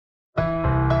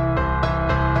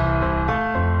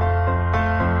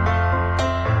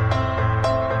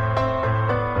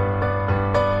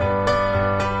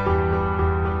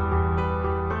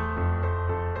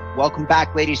Welcome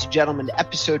back, ladies and gentlemen, to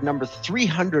episode number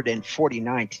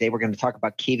 349. Today we're going to talk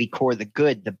about KV Core, the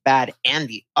good, the bad, and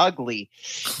the ugly.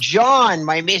 John,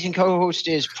 my amazing co-host,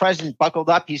 is present, buckled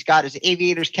up. He's got his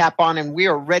aviator's cap on, and we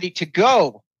are ready to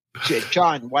go.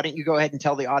 John, why don't you go ahead and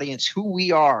tell the audience who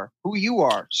you are.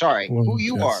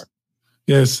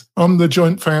 Yes, I'm the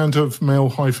joint founder of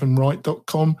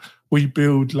mail-right.com. We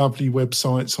build lovely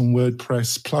websites on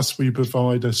WordPress, plus we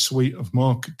provide a suite of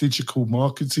digital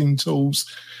marketing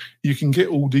tools. You can get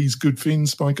all these good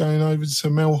things by going over to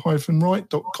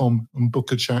mail-right.com and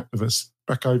book a chat with us.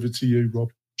 Back over to you,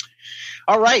 Rob.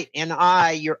 All right, and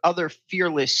I, your other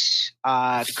fearless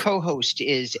co-host,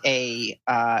 is an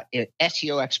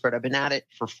SEO expert. I've been at it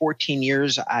for 14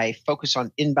 years. I focus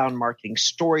on inbound marketing,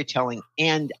 storytelling,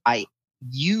 and I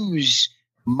use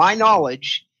my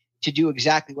knowledge to do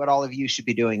exactly what all of you should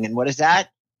be doing. And what is that?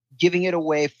 Giving it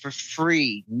away for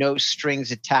free, no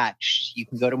strings attached. You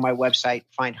can go to my website,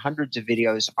 find hundreds of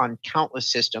videos on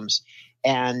countless systems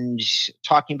and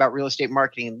talking about real estate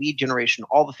marketing and lead generation,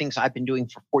 all the things I've been doing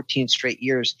for 14 straight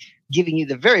years, giving you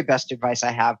the very best advice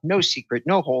I have. No secret,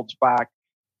 no holds back.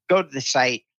 Go to the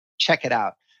site, check it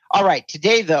out. All right,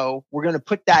 today though, we're going to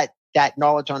put that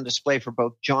knowledge on display for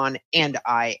both John and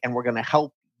I, and we're going to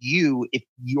help you if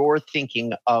you're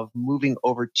thinking of moving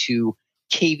over to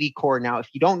KV Core. Now, if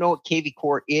you don't know what KV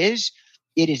Core is,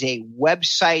 it is a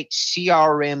website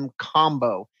CRM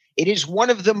combo. It is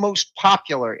one of the most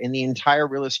popular in the entire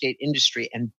real estate industry.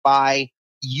 And by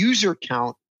user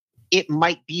count, it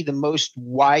might be the most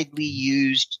widely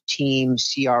used team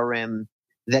CRM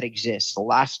that exists. The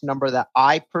last number that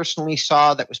I personally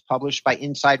saw that was published by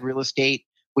Inside Real Estate,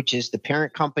 which is the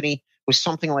parent company, was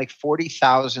something like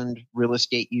 40,000 real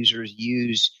estate users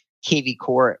use KV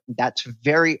Core. That's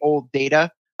very old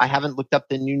data. I haven't looked up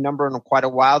the new number in quite a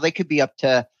while. They could be up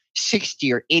to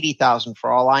 60 or 80,000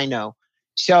 for all I know.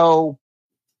 So,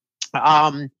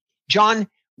 John,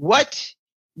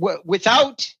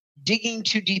 without digging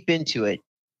too deep into it,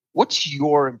 what's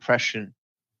your impression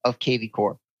of KV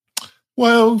Core?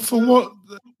 Well, for what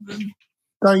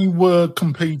they were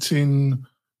competing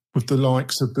with the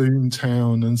likes of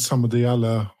Boomtown and some of the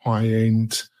other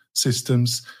high-end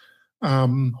systems,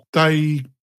 they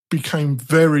became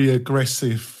very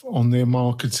aggressive on their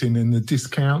marketing and the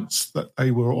discounts that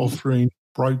they were offering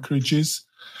brokerages.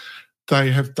 They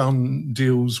have done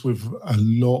deals with a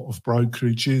lot of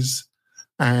brokerages,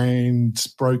 and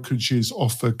brokerages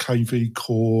offer KV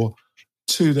Core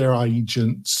to their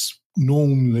agents.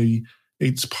 Normally,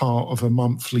 it's part of a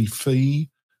monthly fee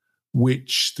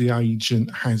which the agent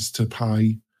has to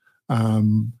pay,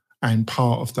 and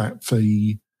part of that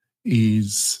fee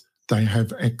is they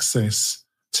have access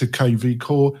to KV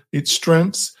Core. Its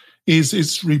strengths is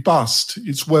it's robust,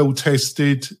 it's well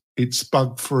tested, it's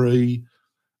bug free,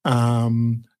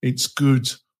 it's good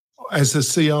as a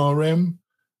CRM.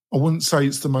 I wouldn't say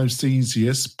it's the most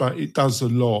easiest, but it does a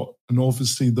lot. And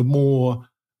obviously, the more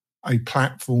a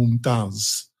platform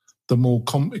does, the more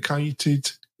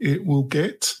complicated it will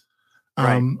get.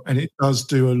 Right. And it does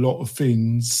do a lot of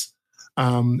things.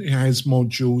 It has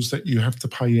modules that you have to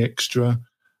pay extra.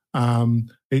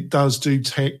 It does do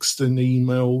text and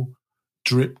email,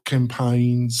 drip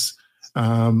campaigns.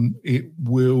 It's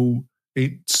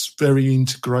very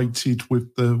integrated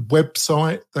with the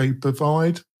website they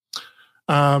provide.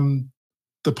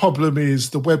 The problem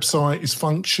is the website is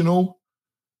functional,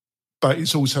 but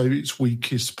it's also its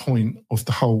weakest point of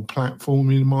the whole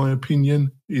platform, in my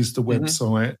opinion, is the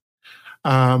website.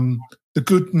 The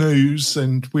good news,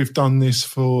 and we've done this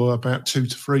for about 2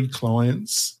 to 3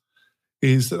 clients,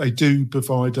 is that they do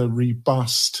provide a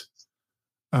robust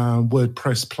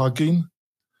WordPress plugin,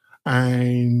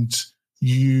 and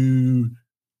you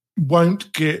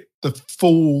won't get the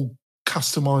full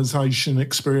customization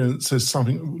experience as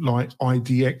something like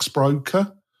IDX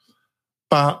Broker.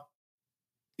 But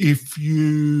if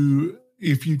you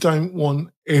don't want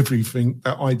everything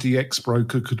that IDX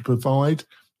Broker could provide,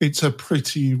 it's a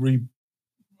pretty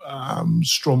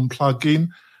strong plugin,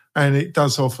 and it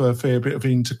does offer a fair bit of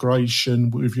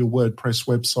integration with your WordPress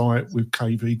website with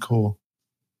KV Core.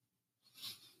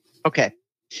 Okay.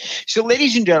 So,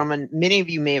 ladies and gentlemen, many of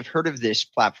you may have heard of this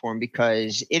platform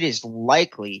because it is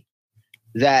likely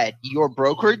that your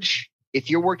brokerage, if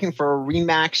you're working for a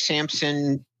Remax,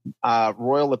 Samson,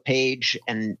 Royal LePage,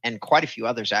 and quite a few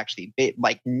others actually,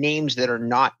 like names that are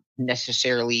not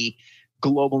necessarily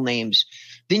global names,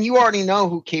 then you already know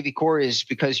who KV Core is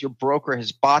because your broker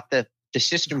has bought the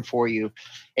system for you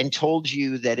and told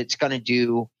you that it's going to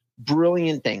do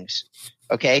brilliant things.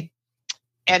 Okay.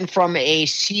 And from a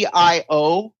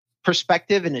CIO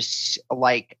perspective and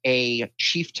like a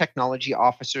chief technology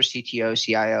officer, CTO,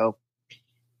 CIO,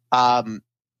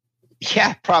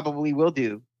 yeah, probably will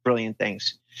do brilliant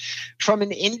things. From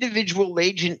an individual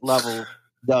agent level,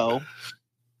 though,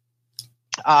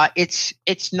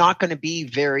 it's not going to be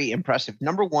very impressive.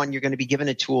 Number one, you're going to be given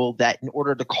a tool that in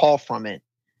order to call from it,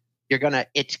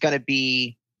 it's going to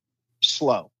be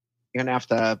slow. You're going to have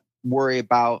to worry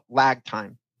about lag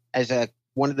time. As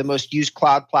one of the most used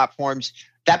cloud platforms,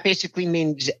 that basically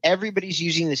means everybody's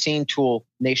using the same tool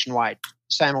nationwide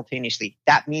simultaneously.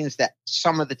 That means that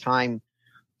some of the time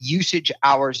usage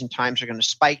hours and times are going to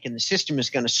spike and the system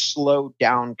is going to slow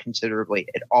down considerably.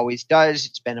 It always does.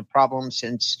 It's been a problem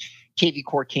since KV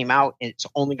Core came out, and it's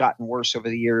only gotten worse over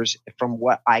the years from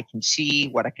what I can see,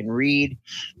 what I can read.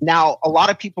 Now, a lot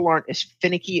of people aren't as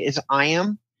finicky as I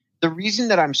am. The reason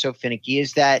that I'm so finicky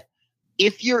is that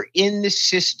if you're in the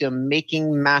system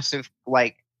making massive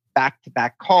like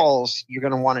back-to-back calls, you're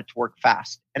going to want it to work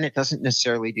fast, and it doesn't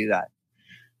necessarily do that.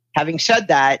 Having said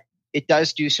that, it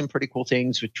does do some pretty cool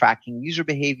things with tracking user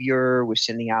behavior, with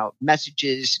sending out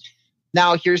messages.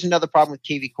 Now, here's another problem with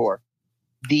KV Core.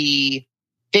 The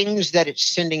things that it's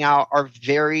sending out are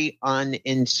very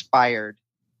uninspired.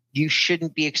 You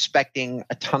shouldn't be expecting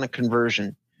a ton of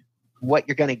conversion. What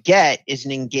you're going to get is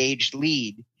an engaged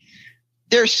lead.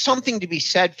 There's something to be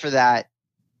said for that,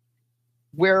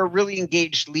 where a really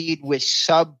engaged lead with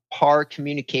subpar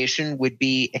communication would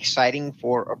be exciting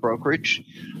for a brokerage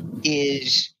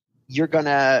is you're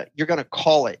gonna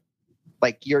call it.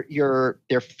 Like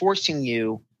they're forcing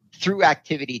you through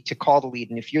activity to call the lead.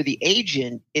 And if you're the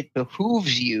agent, it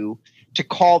behooves you to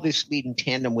call this lead in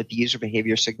tandem with the user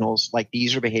behavior signals, like the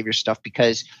user behavior stuff,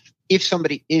 because if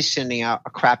somebody is sending out a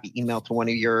crappy email to one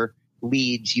of your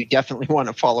leads, you definitely want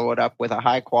to follow it up with a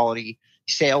high quality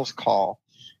sales call.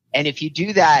 And if you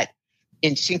do that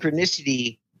in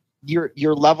synchronicity,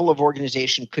 your level of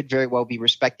organization could very well be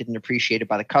respected and appreciated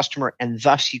by the customer, and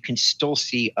thus you can still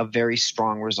see a very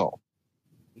strong result.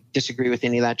 Disagree with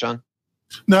any of that, John?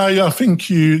 No, yeah, I think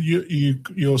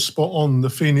you're spot on. The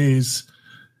thing is,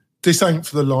 this ain't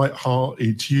for the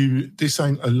light-hearted. This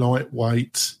ain't a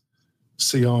lightweight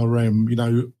CRM. You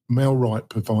know, Mailrite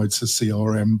provides a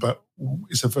CRM, but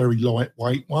it's a very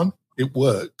lightweight one. It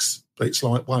works, but it's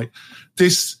lightweight.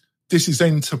 This is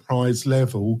enterprise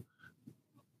level,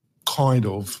 kind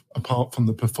of, apart from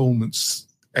the performance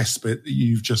aspect that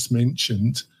you've just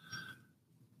mentioned.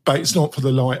 But it's not for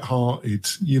the light-hearted.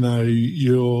 You know,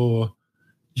 you're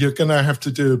going to have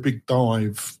to do a big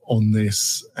dive on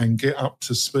this and get up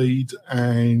to speed.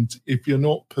 And if you're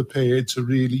not prepared to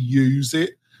really use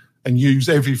it and use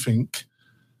everything,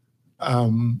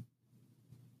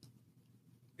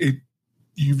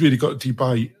 you've really got to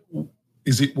debate,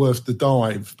 is it worth the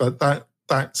dive? But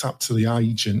that's up to the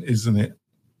agent, isn't it?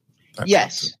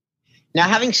 Yes. Now,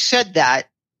 having said that,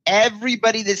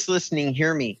 everybody that's listening,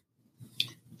 hear me.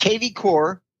 KV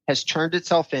Core has turned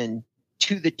itself in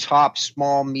to the top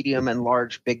small, medium, and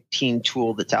large big team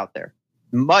tool that's out there.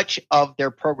 Much of their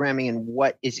programming and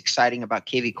what is exciting about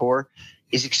KV Core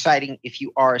is exciting if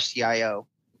you are a CIO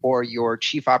or your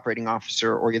chief operating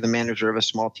officer or you're the manager of a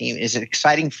small team. Is it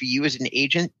exciting for you as an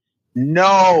agent?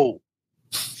 No.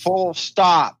 Full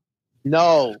stop.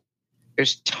 No.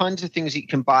 There's tons of things that you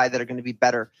can buy that are going to be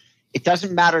better. It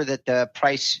doesn't matter that the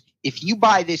price, if you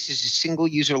buy this as a single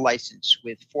user license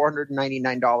with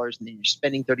 $499 and then you're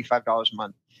spending $35 a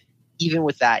month, even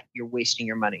with that, you're wasting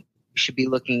your money. You should be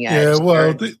looking at... Yeah,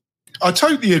 well, I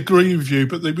totally agree with you,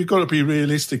 but we've got to be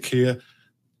realistic here.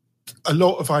 A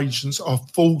lot of agents are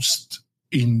forced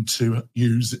into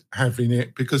having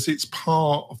it because it's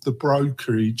part of the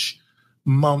brokerage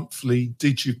monthly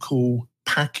digital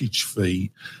package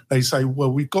fee. They say,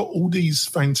 well, we've got all these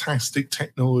fantastic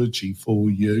technology for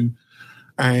you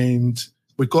and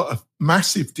we've got a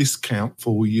massive discount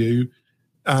for you.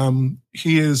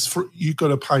 You've got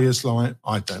to pay us like,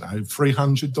 I don't know,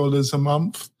 $300 a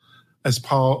month as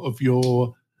part of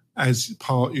your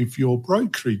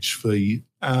brokerage fee.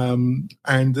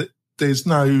 And there's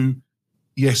no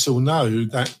yes or no,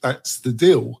 that's the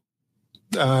deal.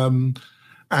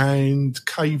 And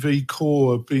KV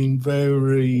Core have been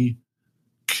very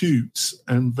cute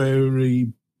and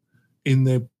very in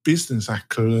their business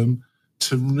acumen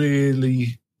to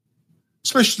really,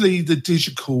 especially the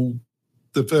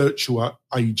virtual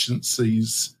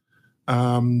agencies,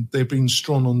 they've been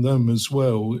strong on them as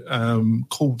well,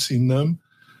 courting them.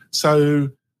 So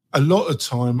a lot of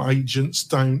time agents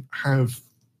don't have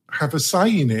a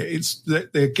say in it. It's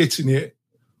that they're getting it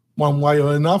one way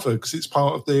or another because it's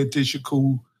part of their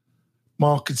digital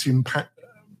marketing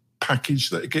package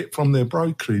that they get from their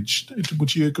brokerage.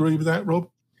 Would you agree with that, Rob?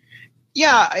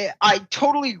 Yeah, I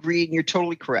totally agree, and you're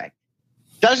totally correct.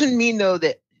 Doesn't mean, though,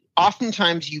 that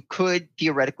oftentimes you could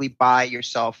theoretically buy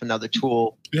yourself another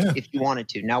tool if you wanted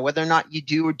to. Now, whether or not you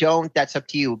do or don't, that's up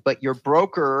to you. But your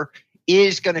broker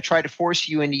is going to try to force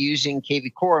you into using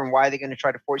KV Core. And why are they going to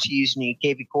try to force you using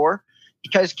KV Core?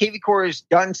 Because KV Core has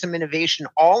done some innovation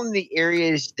all in the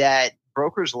areas that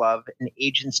brokers love and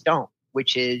agents don't,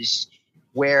 which is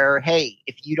where, hey,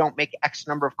 if you don't make X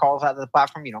number of calls out of the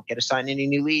platform, you don't get assigned any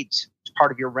new leads. It's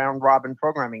part of your round robin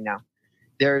programming now.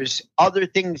 There's other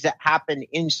things that happen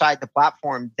inside the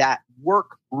platform that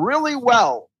work really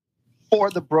well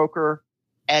for the broker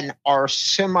and are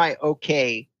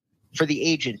semi-okay for the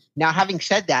agent. Now, having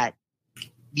said that,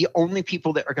 the only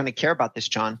people that are going to care about this,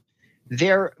 John,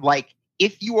 they're like,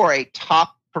 if you are a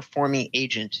top performing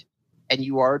agent and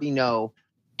you already know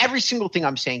every single thing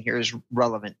I'm saying here is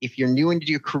relevant. If you're new into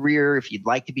your career, if you'd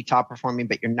like to be top performing,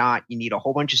 but you're not, you need a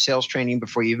whole bunch of sales training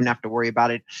before you even have to worry about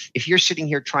it. If you're sitting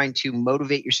here trying to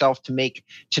motivate yourself to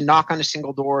knock on a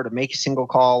single door, to make a single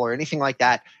call or anything like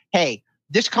that, hey,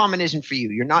 this comment isn't for you.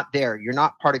 You're not there. You're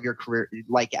not part of your career,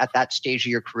 like at that stage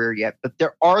of your career yet. But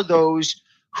there are those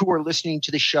who are listening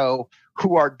to the show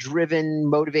who are driven,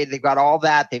 motivated. They've got all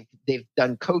that. They've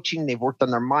done coaching. They've worked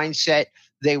on their mindset.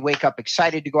 They wake up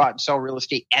excited to go out and sell real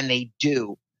estate, and they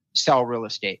do sell real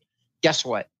estate. Guess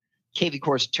what? KV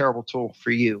Core is a terrible tool for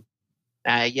you.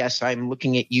 Yes, I'm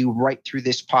looking at you right through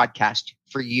this podcast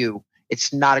for you.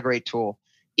 It's not a great tool.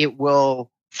 It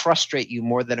will frustrate you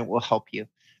more than it will help you.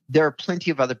 There are plenty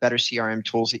of other better CRM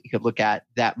tools that you could look at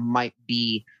that might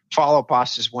be. Follow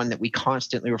Boss is one that we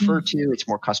constantly refer to. It's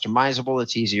more customizable.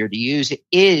 It's easier to use. It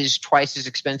is twice as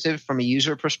expensive from a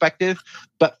user perspective,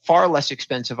 but far less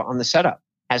expensive on the setup.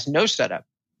 Has no setup,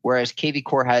 whereas KV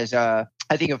Core has, I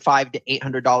think, a $500 to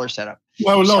 $800 setup.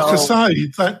 Well, like I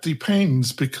say, that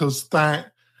depends because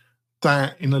that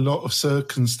in a lot of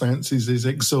circumstances is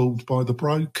absorbed by the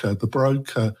broker.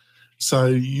 So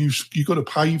you got to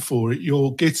pay for it.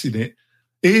 You're getting it.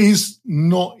 It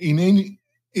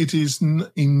is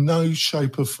in no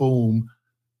shape or form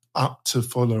up to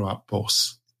Follow Up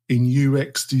Boss in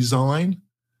UX design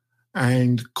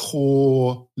and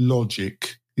core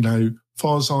logic.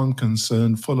 Far as I'm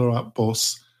concerned, Follow Up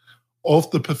Boss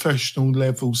of the professional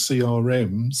level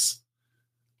CRMs.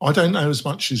 I don't know as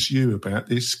much as you about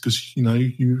this because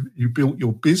you built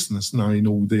your business knowing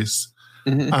all this.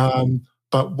 Mm-hmm.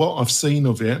 But what I've seen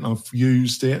of it, and I've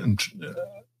used it, and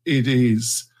it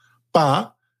is,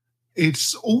 but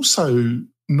it's also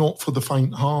not for the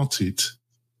faint-hearted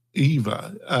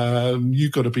either.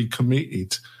 You've got to be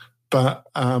committed, but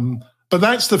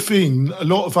that's the thing. A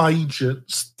lot of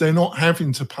agents, they're not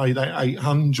having to pay that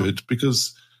 $800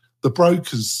 because the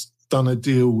broker's done a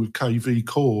deal with KV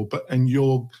Core, and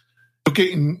you're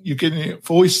getting it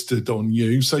foisted on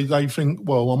you. So they think,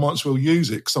 well, I might as well use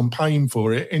it because I'm paying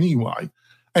for it anyway,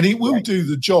 and it will do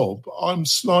the job. I'm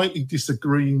slightly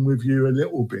disagreeing with you a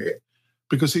little bit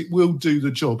because it will do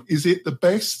the job. Is it the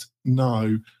best?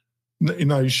 No, in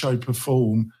no shape or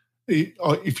form.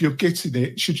 If you're getting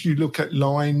it, should you look at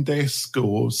LionDesk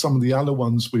or some of the other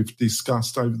ones we've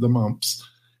discussed over the months?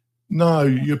 No,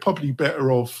 you're probably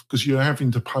better off because you're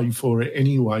having to pay for it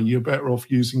anyway. You're better off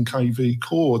using KV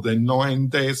Core than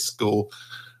LionDesk or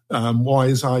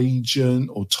Wise Agent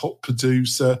or Top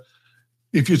Producer.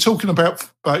 If you're talking about,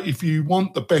 but if you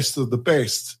want the best of the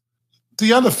best,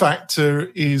 the other factor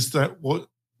is that what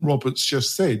Robert's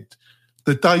just said,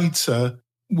 the data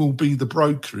will be the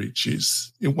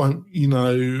brokerages. It won't,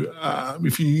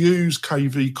 if you use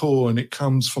KV Core and it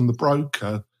comes from the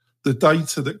broker, the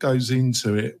data that goes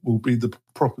into it will be the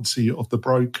property of the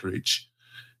brokerage.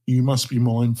 You must be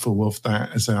mindful of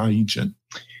that as an agent.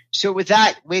 So with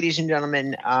that, ladies and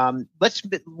gentlemen,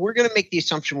 we're going to make the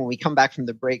assumption when we come back from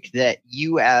the break that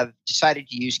you have decided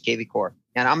to use KV Core.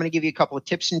 And I'm going to give you a couple of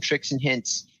tips and tricks and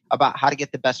hints about how to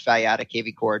get the best value out of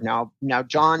KV Core. Now,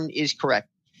 John is correct.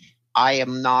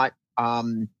 I'm not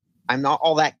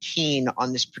all that keen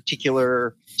on this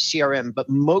particular CRM, but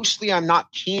mostly I'm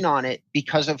not keen on it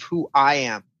because of who I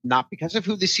am, not because of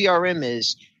who the CRM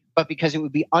is, but because it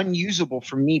would be unusable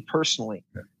for me personally.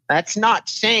 Yeah. That's not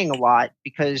saying a lot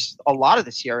because a lot of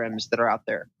the CRMs that are out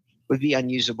there would be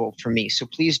unusable for me. So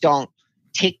please don't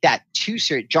take that too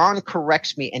serious. John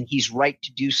corrects me and he's right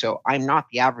to do so. I'm not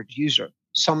the average user.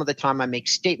 Some of the time I make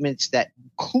statements that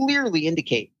clearly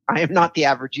indicate I am not the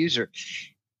average user.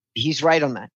 He's right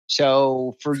on that.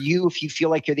 So for you, if you feel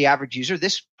like you're the average user,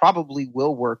 this probably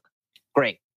will work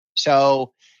great.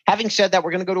 So having said that,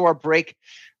 we're going to go to our break.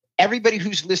 Everybody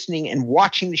who's listening and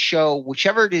watching the show,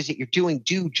 whichever it is that you're doing,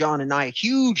 do John and I a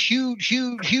huge, huge,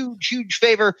 huge, huge, huge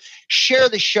favor. Share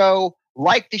the show.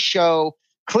 like the show,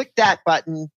 click that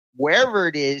button wherever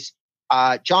it is.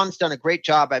 John's done a great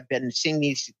job. I've been seeing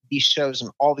these shows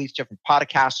and all these different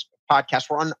podcasts.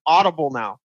 We're on Audible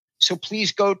now. So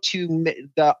please go to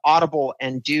the Audible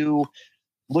and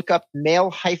look up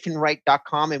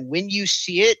mail-right.com. And when you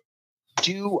see it,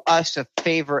 do us a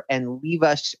favor and leave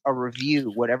us a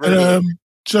review, whatever it is.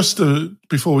 Just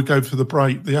before we go for the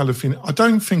break, the other thing, I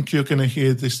don't think you're going to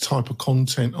hear this type of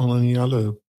content on any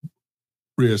other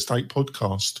real estate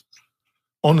podcast.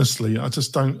 Honestly, I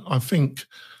just don't. I think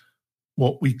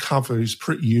what we cover is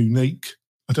pretty unique.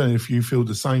 I don't know if you feel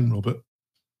the same, Robert.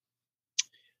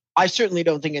 I certainly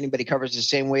don't think anybody covers the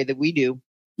same way that we do.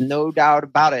 No doubt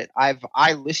about it.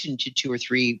 I listened to 2 or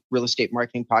 3 real estate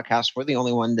marketing podcasts. We're the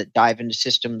only one that dive into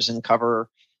systems and cover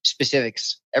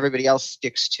specifics. Everybody else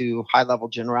sticks to high-level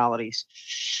generalities.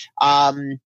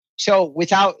 So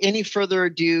without any further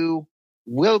ado,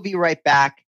 we'll be right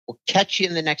back. We'll catch you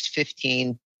in the next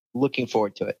 15. Looking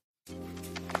forward to it.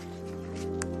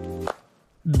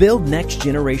 Build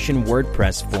next-generation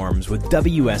WordPress forms with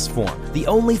WS Form, the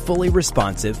only fully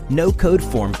responsive, no-code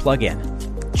form plugin.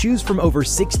 Choose from over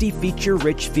 60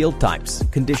 feature-rich field types,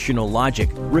 conditional logic,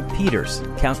 repeaters,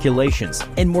 calculations,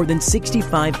 and more than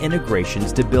 65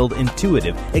 integrations to build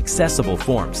intuitive, accessible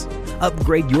forms.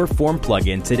 Upgrade your form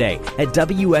plugin today at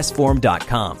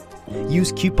wsform.com.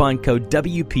 Use coupon code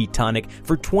WPTonic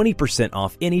for 20%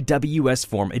 off any WS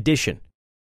Form edition.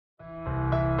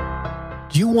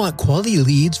 Do you want quality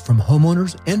leads from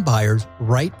homeowners and buyers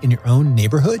right in your own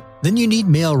neighborhood? Then you need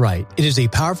MailRight. It is a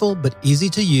powerful but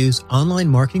easy-to-use online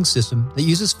marketing system that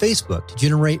uses Facebook to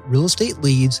generate real estate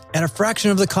leads at a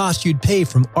fraction of the cost you'd pay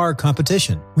from our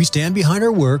competition. We stand behind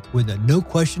our work with a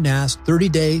no-question-asked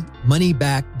 30-day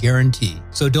money-back guarantee.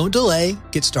 So don't delay.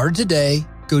 Get started today.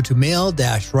 Go to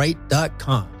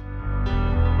mail-right.com.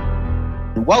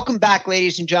 Welcome back,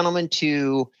 ladies and gentlemen,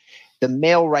 to the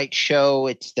MailRight Show.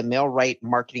 It's the MailRight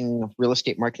Marketing, Real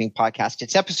Estate Marketing Podcast.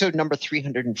 It's episode number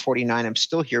 349. I'm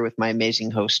still here with my amazing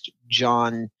host,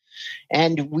 John.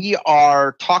 And we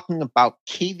are talking about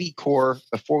KV Core.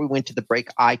 Before we went to the break,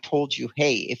 I told you,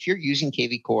 hey, if you're using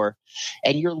KV Core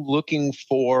and you're looking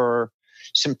for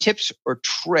some tips or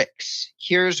tricks,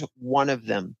 here's one of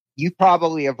them. You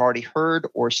probably have already heard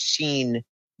or seen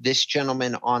this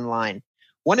gentleman online.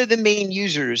 One of the main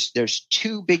users, there's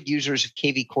 2 big users of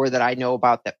KV Core that I know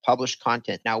about that publish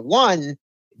content. Now, one,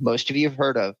 most of you have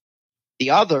heard of.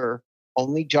 The other,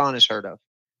 only John has heard of,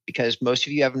 because most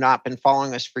of you have not been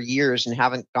following us for years and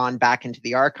haven't gone back into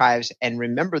the archives and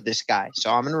remember this guy.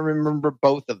 So I'm going to remember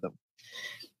both of them.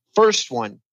 First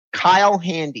one, Kyle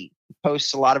Handy,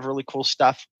 posts a lot of really cool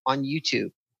stuff on YouTube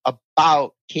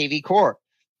about KV Core.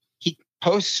 He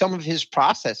posts some of his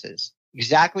processes,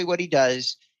 exactly what he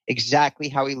does, exactly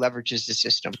how he leverages the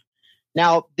system.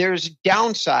 Now, there's a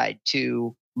downside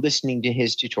to listening to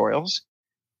his tutorials.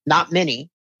 Not many,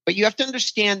 but you have to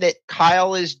understand that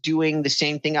Kyle is doing the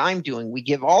same thing I'm doing. We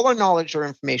give all our knowledge or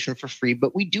information for free,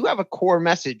 but we do have a core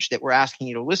message that we're asking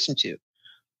you to listen to.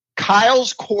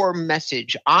 Kyle's core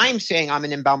message, I'm saying I'm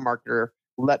an inbound marketer.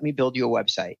 Let me build you a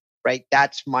website, right?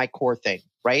 That's my core thing,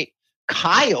 right?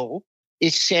 Kyle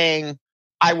is saying,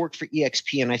 I work for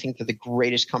EXP and I think they're the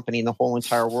greatest company in the whole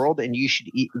entire world and you should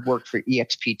work for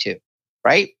EXP too,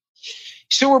 right?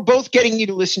 So we're both getting you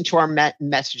to listen to our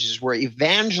messages. We're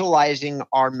evangelizing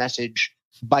our message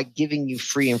by giving you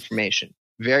free information.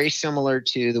 Very similar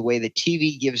to the way the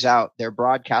TV gives out their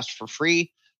broadcast for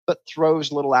free, but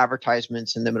throws little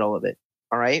advertisements in the middle of it,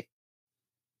 all right?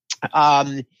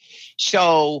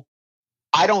 So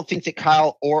I don't think that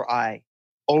Kyle or I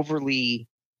overly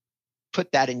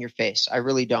put that in your face. I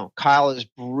really don't. Kyle is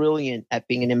brilliant at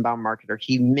being an inbound marketer.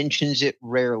 He mentions it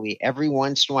rarely. Every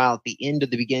once in a while at the end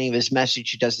of the beginning of his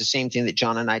message, he does the same thing that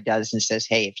John and I does and says,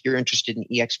 hey, if you're interested in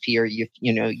EXP or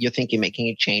you're thinking of making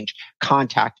a change,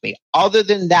 contact me. Other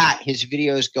than that, his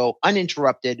videos go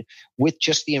uninterrupted with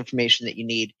just the information that you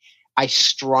need. I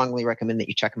strongly recommend that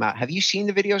you check him out. Have you seen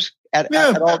the videos at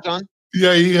all, John?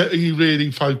 Yeah, he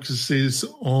really focuses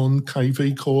on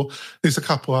KV Core. There's a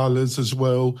couple others as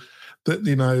well that,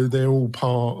 they're all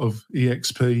part of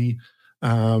EXP.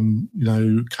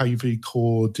 KV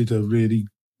Core did a really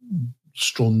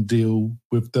strong deal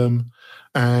with them,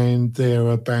 and they're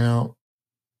about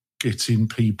getting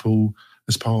people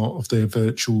as part of their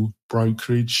virtual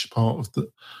brokerage, part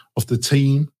of the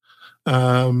team.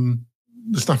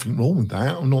 There's nothing wrong with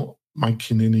that. I'm not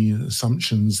making any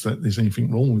assumptions that there's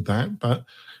anything wrong with that, but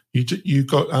you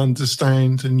got to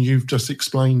understand, and you've just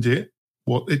explained it,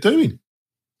 what they're doing.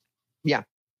 Yeah.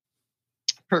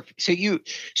 Perfect.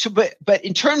 But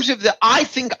in terms of I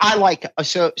think I like,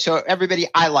 so everybody,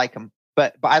 I like them.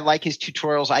 but I like his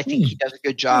tutorials. I think he does a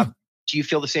good job. Do you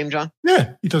feel the same, John?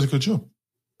 Yeah, he does a good job.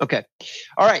 Okay.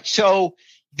 All right. So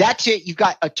that's it. You've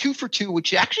got a 2 for 2,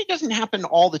 which actually doesn't happen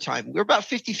all the time. We're about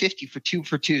 50-50 for 2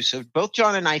 for 2. So both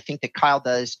John and I think that Kyle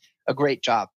does a great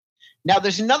job. Now,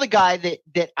 there's another guy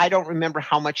that I don't remember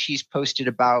how much he's posted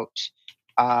about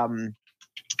KV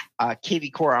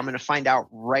Core. I'm going to find out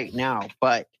right now,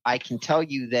 but I can tell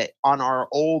you that on our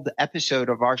old episode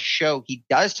of our show, he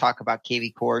does talk about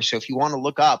KV Core. So if you want to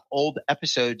look up old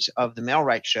episodes of the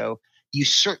MailRite Show, you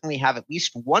certainly have at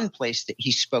least one place that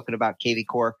he's spoken about KV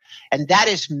Core, and that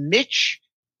is Mitch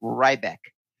Rybeck.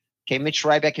 Okay, Mitch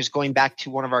Rybeck is going back to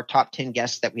one of our top 10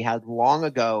 guests that we had long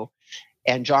ago,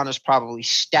 and John is probably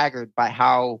staggered by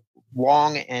how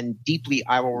long and deeply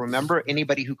I will remember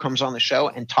anybody who comes on the show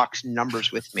and talks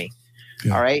numbers with me.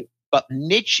 Yeah. All right, but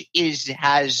Mitch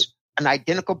has an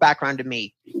identical background to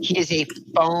me. He is a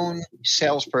phone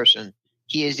salesperson.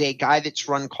 He is a guy that's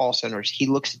run call centers. He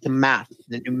looks at the math,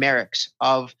 the numerics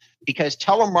because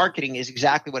telemarketing is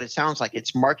exactly what it sounds like.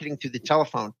 It's marketing through the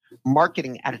telephone.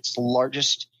 Marketing at its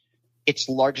largest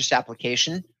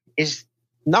application is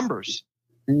numbers.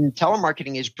 And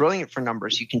telemarketing is brilliant for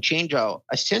numbers. You can change a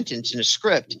sentence in a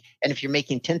script, and if you're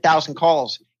making 10,000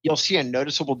 calls, you'll see a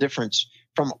noticeable difference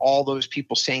from all those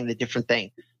people saying the different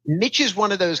thing. Mitch is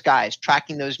one of those guys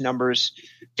tracking those numbers,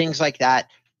 things like that.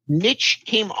 Mitch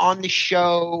came on the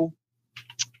show.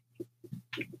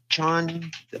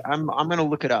 John, I'm going to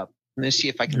look it up. I'm going to see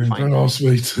if I can find it. Don't ask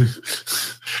me to.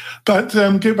 But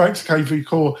get back to KV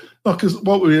Core. Because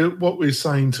what we're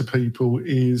saying to people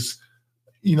is,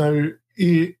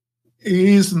 it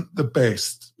isn't the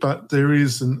best, but there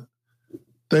isn't.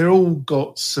 They're all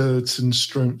got certain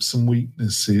strengths and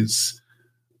weaknesses.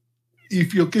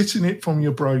 If you're getting it from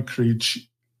your brokerage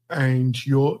and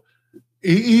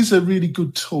it is a really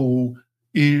good tool,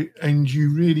 and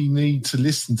you really need to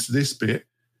listen to this bit.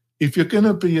 If you're going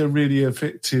to be a really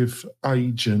effective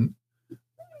agent,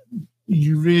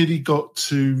 you really got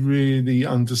to really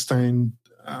understand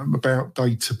about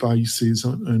databases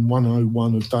and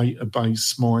 101 of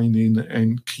database mining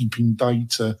and keeping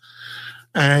data.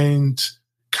 And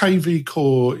KV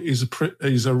Core is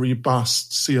a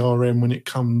robust CRM when it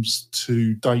comes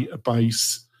to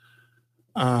database.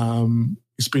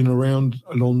 It's been around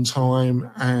a long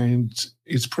time and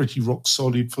it's pretty rock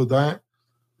solid for that.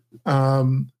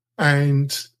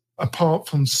 And apart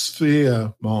from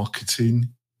Sphere marketing,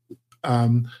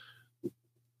 the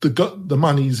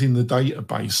money's in the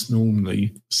database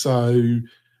normally. So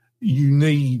you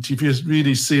need, if you're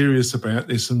really serious about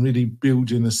this and really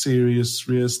building a serious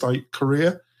real estate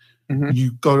career,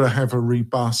 you've got to have a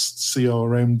robust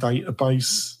CRM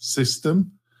database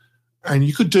system. And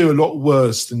you could do a lot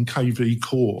worse than KV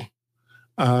Core.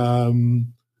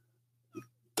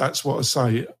 That's what I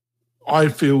say. I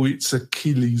feel its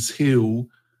Achilles heel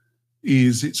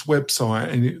is its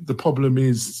website. And the problem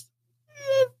is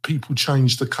people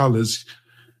change the colours.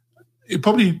 It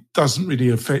probably doesn't really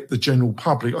affect the general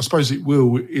public. I suppose it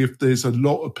will if there's a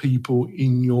lot of people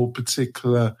in your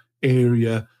particular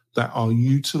area that are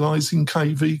utilising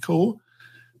KV Core.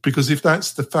 Because if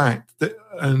that's the fact, that,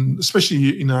 and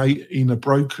especially in a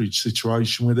brokerage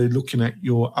situation where they're looking at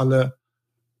your other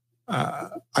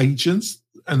agents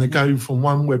and they go from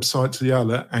one website to the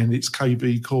other and it's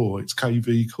KV Core, it's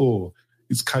KV Core,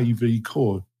 it's KV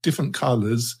Core, different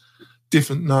colours,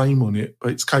 different name on it, but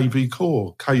it's KV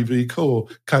Core, KV Core,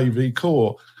 KV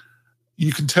Core.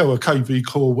 You can tell a KV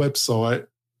Core website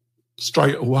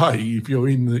straight away if you're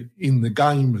in the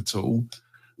game at all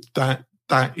that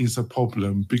is a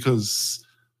problem, because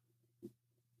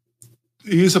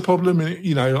it is a problem.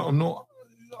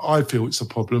 I feel it's a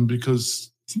problem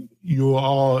because you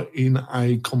are in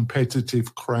a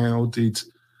competitive, crowded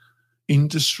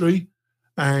industry,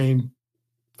 and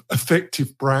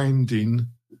effective branding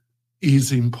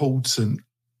is important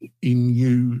in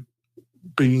you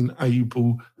being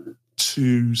able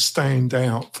to stand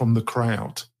out from the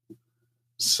crowd.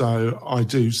 So I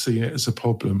do see it as a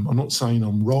problem. I'm not saying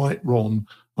I'm right, wrong.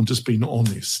 I'm just being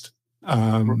honest.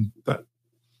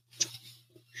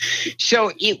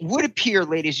 So it would appear,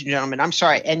 ladies and gentlemen, I'm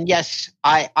sorry. And yes,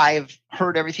 I've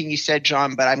heard everything you said,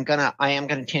 John, but I am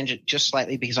gonna tangent just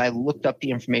slightly because I looked up the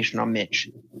information on Mitch.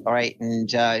 All right. And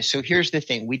so here's the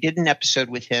thing. We did an episode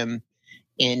with him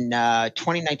in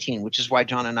 2019, which is why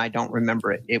John and I don't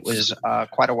remember it. It was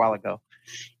quite a while ago.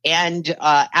 And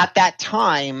at that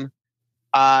time,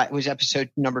 it was episode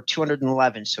number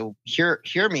 211. So hear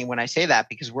me when I say that,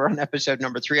 because we're on episode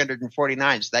number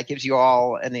 349. So that gives you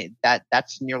all, and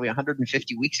that's nearly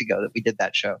 150 weeks ago that we did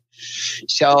that show.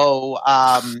 So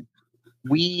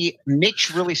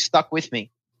Mitch really stuck with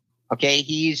me. Okay,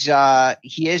 he used to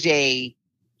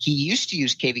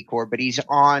use KV Core, but he's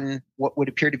on what would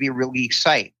appear to be a Real Geek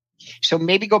site. So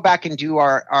maybe go back and do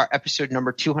our episode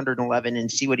number 211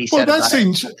 and see what he said. Well, that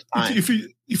seems, if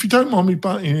you don't mind me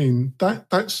butting in,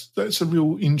 that's a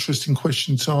real interesting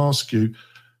question to ask you.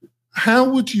 How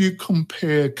would you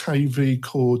compare KV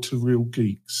Core to Real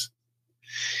Geeks?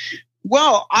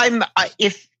 Well,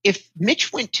 if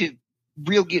Mitch went to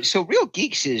Real Geeks, so Real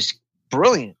Geeks is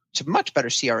brilliant. It's a much better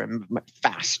CRM,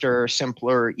 faster,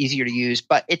 simpler, easier to use,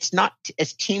 but it's not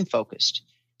as team focused.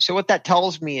 So what that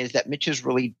tells me is that Mitch has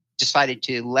really decided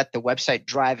to let the website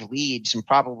drive leads and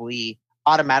probably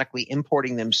automatically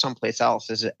importing them someplace else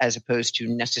as opposed to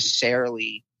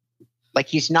necessarily, like,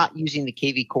 he's not using the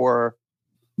KV Core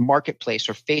marketplace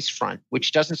or face front,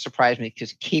 which doesn't surprise me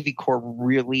because KV Core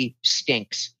really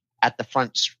stinks at the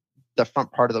front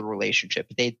part of the relationship.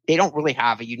 They don't really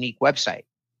have a unique website.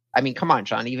 I mean, come on,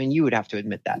 John, even you would have to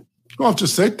admit that. Well, I've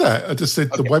just said that. I just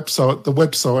said Okay. The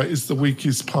website is the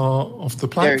weakest part of the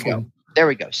platform. There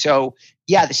we go. So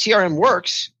yeah, the CRM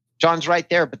works. John's right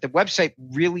there, but the website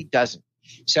really doesn't.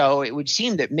 So it would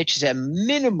seem that Mitch has at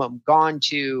minimum gone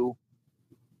to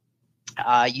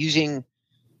using,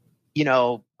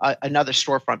 another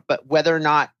storefront, but whether or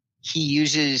not he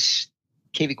uses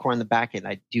KV Core in the back end,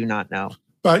 I do not know.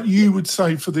 But you would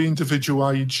say for the individual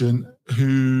agent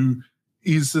who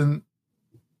it's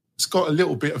got a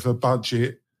little bit of a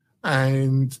budget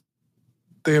and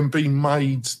then being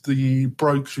made, the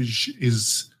brokerage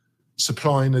is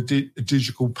supplying a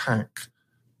digital pack,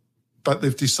 but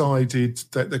they've decided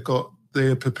that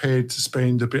they're prepared to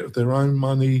spend a bit of their own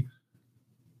money.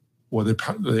 Well,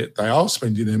 they are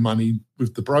spending their money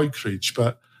with the brokerage,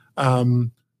 but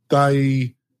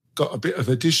they got a bit of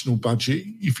additional budget.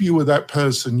 If you were that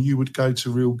person, you would go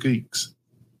to Real Geeks.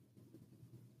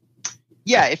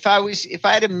 Yeah, if I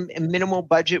had a minimal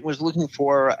budget, was looking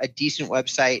for a decent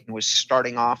website and was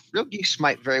starting off, Real Geeks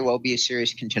might very well be a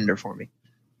serious contender for me.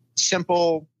 It's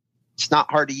simple. It's not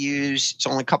hard to use. It's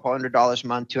only a couple $100 a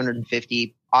month,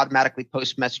 $250. Automatically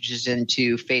post messages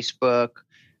into Facebook.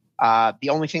 The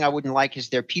only thing I wouldn't like is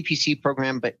their PPC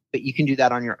program, but you can do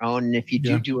that on your own. And if you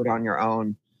do it on your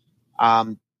own,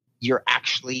 you're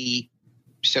actually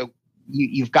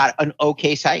you've got an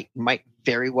okay site. You might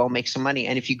very well make some money.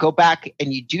 And if you go back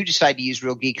and you do decide to use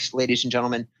Real Geeks, ladies and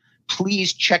gentlemen,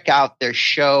 please check out their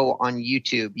show on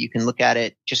YouTube. You can look at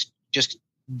it. Just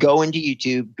go into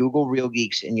YouTube, Google Real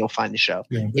Geeks, and you'll find the show.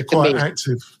 Yeah, they're quite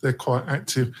active. They're quite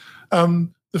active.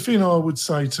 The thing I would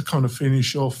say to kind of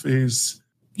finish off is,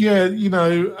 I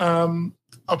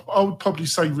would probably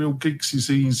say Real Geeks is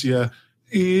easier.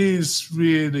 It is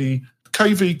really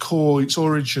KV Core. Its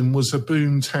origin was a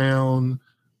boomtown,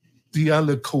 the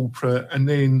other corporate, and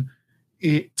then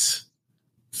it,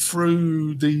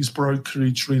 through these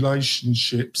brokerage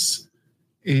relationships,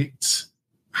 it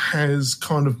has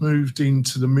kind of moved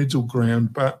into the middle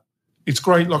ground. But it's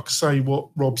great, like I say, what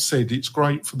Rob said, it's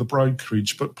great for the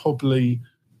brokerage, but probably,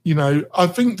 I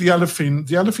think the other thing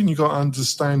you got to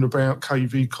understand about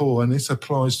KV Core, and this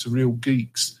applies to Real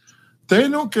Geeks, they're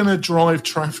not going to drive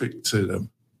traffic to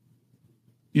them.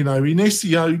 In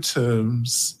SEO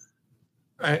terms,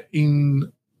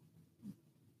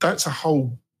 that's a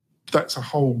whole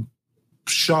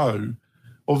show.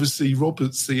 Obviously,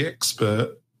 Robert's the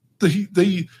expert.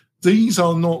 These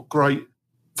are not great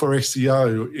for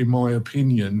SEO, in my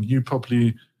opinion. You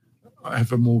probably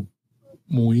have a more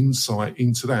insight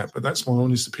into that, but that's my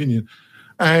honest opinion.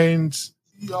 And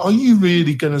are you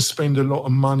really going to spend a lot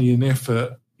of money and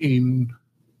effort in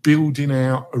building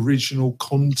out original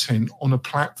content on a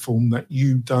platform that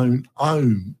you don't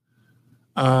own?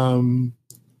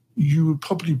 You would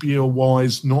probably be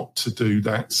wise not to do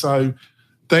that. So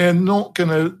they're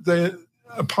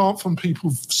apart from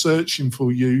people searching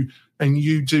for you and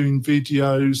you doing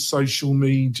videos, social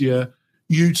media,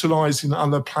 utilizing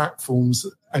other platforms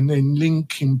and then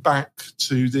linking back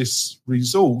to this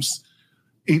resource,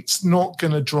 it's not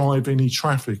going to drive any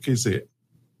traffic, is it?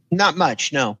 Not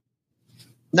much, no.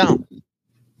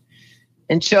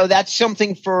 And so that's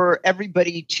something for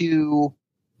everybody to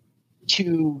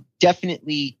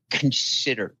definitely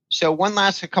consider. So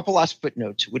a couple last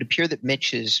footnotes. It would appear that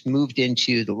Mitch has moved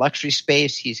into the luxury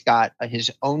space. He's got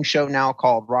his own show now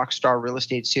called Rockstar Real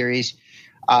Estate Series.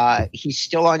 He's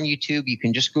still on YouTube. You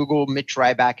can just Google Mitch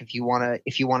Ryback if you want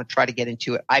to try to get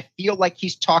into it. I feel like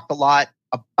he's talked a lot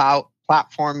about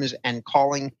platforms and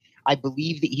calling. I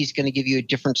believe that he's going to give you a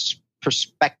different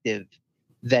perspective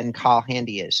than Kyle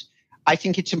Handy is. I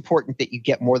think it's important that you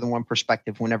get more than one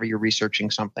perspective whenever you're researching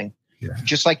something. Yeah.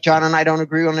 Just like John and I don't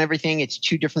agree on everything, it's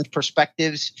two different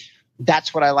perspectives.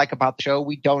 That's what I like about the show.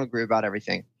 We don't agree about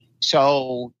everything.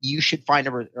 So you should find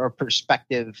a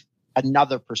perspective,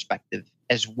 another perspective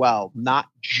as well, not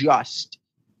just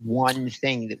one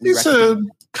thing that we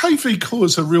recommend. KV Core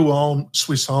is a real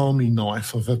Swiss Army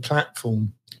knife of a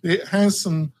platform. It has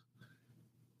some,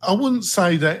 I wouldn't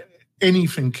say that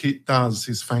anything it does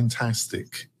is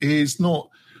fantastic. It is not,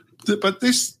 but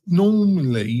this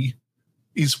normally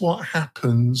is what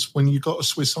happens when you've got a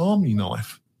Swiss Army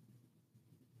knife.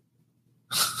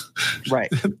 Right.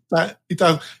 That it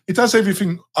does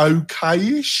everything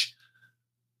okay-ish,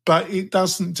 but it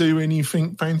doesn't do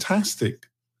anything fantastic.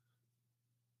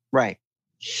 Right.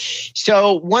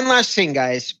 So one last thing,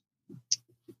 guys.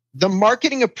 The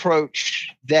marketing approach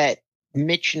that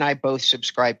Mitch and I both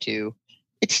subscribe to,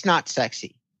 it's not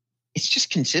sexy. It's just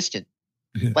consistent.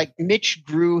 Yeah. Like Mitch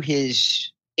grew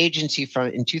his agency from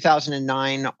in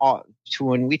 2009 to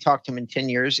when we talked to him in 10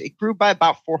 years, it grew by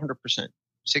about 400%,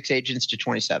 6 agents to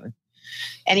 27.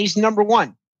 And he's number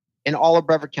one in all of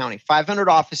Brevard County. 500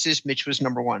 offices, Mitch was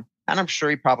number one. And I'm sure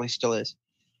he probably still is.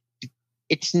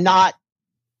 It's not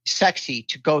sexy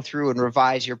to go through and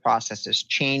revise your processes,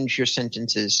 change your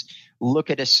sentences,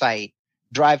 look at a site,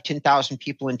 drive 10,000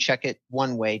 people and check it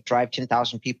one way, drive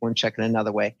 10,000 people and check it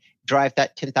another way, drive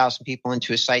that 10,000 people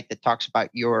into a site that talks about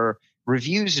your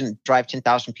reviews and drive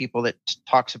 10,000 people that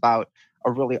talks about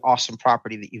a really awesome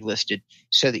property that you've listed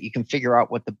so that you can figure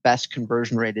out what the best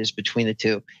conversion rate is between the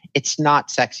two. It's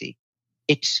not sexy.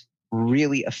 It's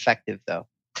really effective though.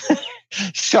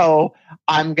 So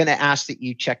I'm going to ask that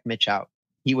you check Mitch out.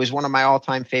 He was one of my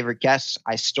all-time favorite guests.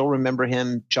 I still remember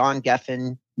him, John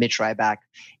Geffen, Mitch Ryback.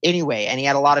 Anyway, and he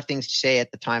had a lot of things to say at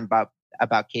the time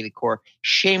about KV Core.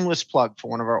 Shameless plug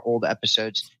for one of our old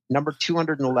episodes, number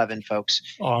 211, folks.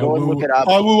 Go and look it up.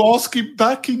 I will ask him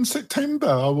back in September.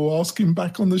 I will ask him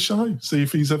back on the show, see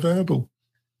if he's available.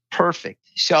 Perfect.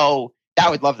 So I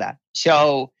would love that.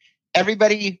 So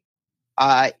everybody,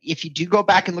 if you do go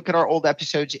back and look at our old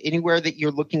episodes, anywhere that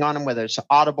you're looking on them, whether it's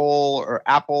Audible or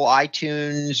Apple,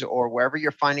 iTunes, or wherever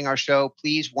you're finding our show,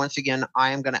 please, once again,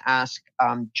 I am going to ask,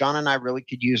 John and I really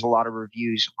could use a lot of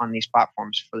reviews on these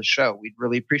platforms for the show. We'd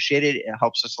really appreciate it. It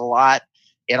helps us a lot.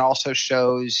 It also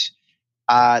shows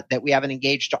that we have an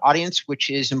engaged audience, which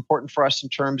is important for us in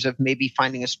terms of maybe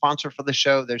finding a sponsor for the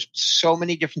show. There's so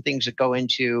many different things that go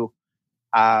into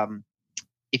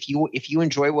if you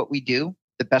enjoy what we do,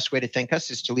 the best way to thank us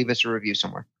is to leave us a review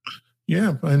somewhere.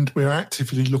 Yeah, and we're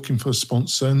actively looking for a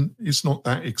sponsor, and it's not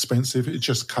that expensive. It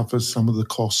just covers some of the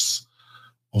costs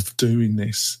of doing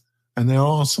this. And there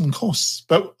are some costs,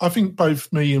 but I think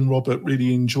both me and Robert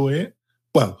really enjoy it.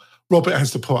 Well, Robert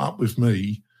has to put up with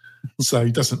me, so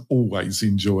he doesn't always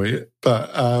enjoy it.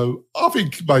 But I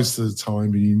think most of the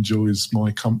time he enjoys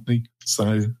my company.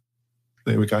 So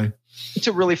there we go. It's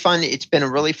been a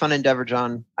really fun endeavor,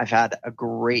 John. I've had a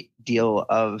great deal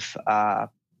of,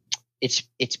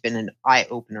 it's been an eye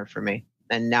opener for me.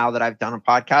 And now that I've done a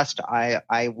podcast,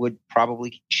 I would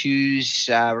probably choose,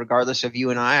 regardless of you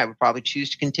and I would probably choose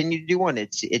to continue to do one.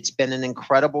 It's been an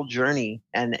incredible journey,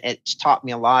 and it's taught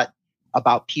me a lot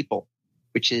about people,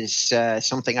 which is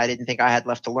something I didn't think I had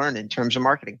left to learn in terms of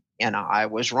marketing. And I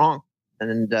was wrong.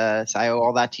 And so I owe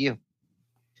all that to you.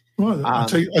 Well, I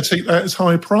take that as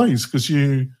high praise because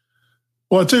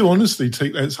I do honestly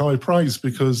take that as high praise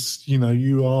because,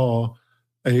 you are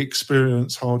an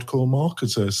experienced hardcore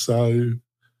marketer. So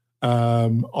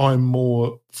I'm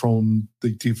more from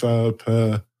the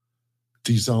developer,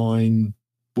 design,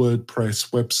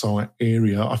 WordPress website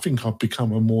area. I think I've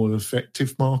become a more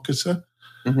effective marketer.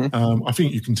 Mm-hmm. I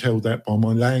think you can tell that by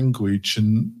my language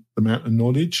and the amount of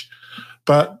knowledge.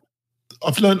 But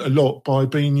I've learned a lot by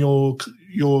being your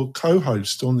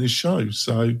co-host on this show.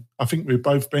 So I think we've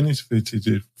both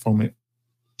benefited from it.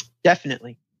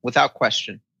 Definitely, without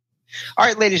question. All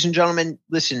right, ladies and gentlemen,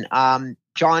 listen,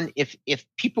 John, if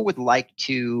people would like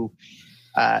to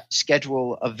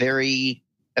schedule a very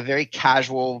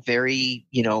casual, very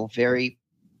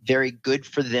very good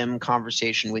for them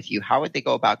conversation with you, how would they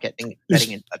go about getting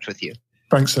in touch with you?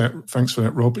 Thanks for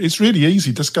that, Rob. It's really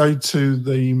easy. Just go to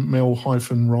the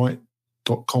mel-wright.com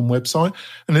website,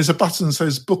 and there's a button that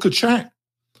says book a chat,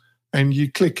 and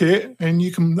you click it,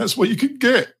 and that's what you can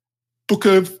get. Book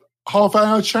a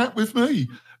half-hour chat with me,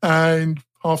 and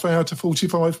half hour to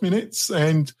 45 minutes,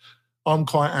 and I'm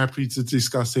quite happy to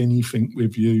discuss anything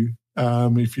with you.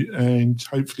 And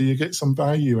hopefully you get some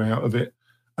value out of it,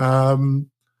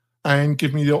 and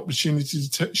give me the opportunity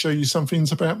to show you some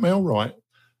things about MailRight.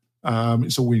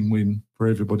 It's a win-win for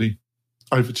everybody.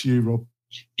 Over to you, Rob.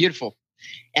 Beautiful.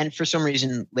 And for some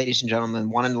reason, ladies and gentlemen,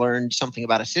 want to learn something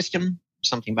about a system,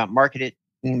 something about marketing,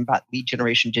 about lead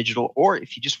generation digital, or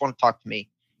if you just want to talk to me,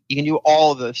 You can do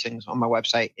all of those things on my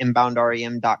website,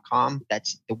 inboundrem.com.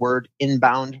 That's the word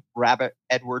inbound, rabbit,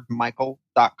 Edward,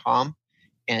 Michael.com.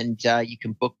 And you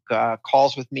can book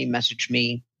calls with me, message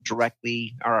me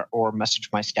directly, or message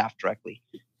my staff directly.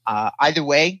 Either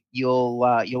way, you'll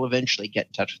eventually get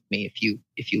in touch with me if you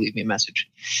leave me a message.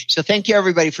 So thank you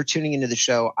everybody for tuning into the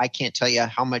show. I can't tell you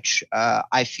how much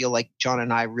I feel like John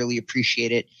and I really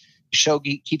appreciate it. The show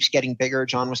keeps getting bigger.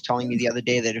 John was telling me the other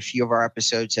day that a few of our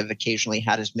episodes have occasionally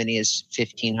had as many as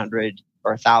 1,500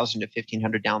 or 1,000 to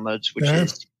 1,500 downloads, which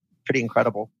is pretty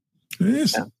incredible. It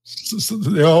is. Yeah. So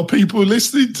there are people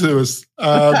listening to us.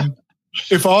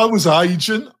 If I was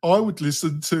agent, I would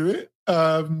listen to it.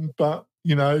 But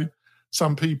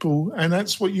some people, and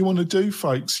that's what you want to do,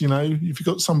 folks. If you've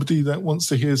got somebody that wants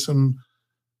to hear some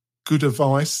good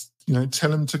advice,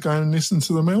 tell them to go and listen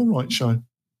to the Mail-Right Show.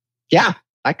 Yeah,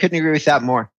 I couldn't agree with that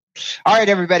more. All right,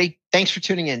 everybody. Thanks for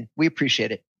tuning in. We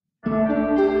appreciate it.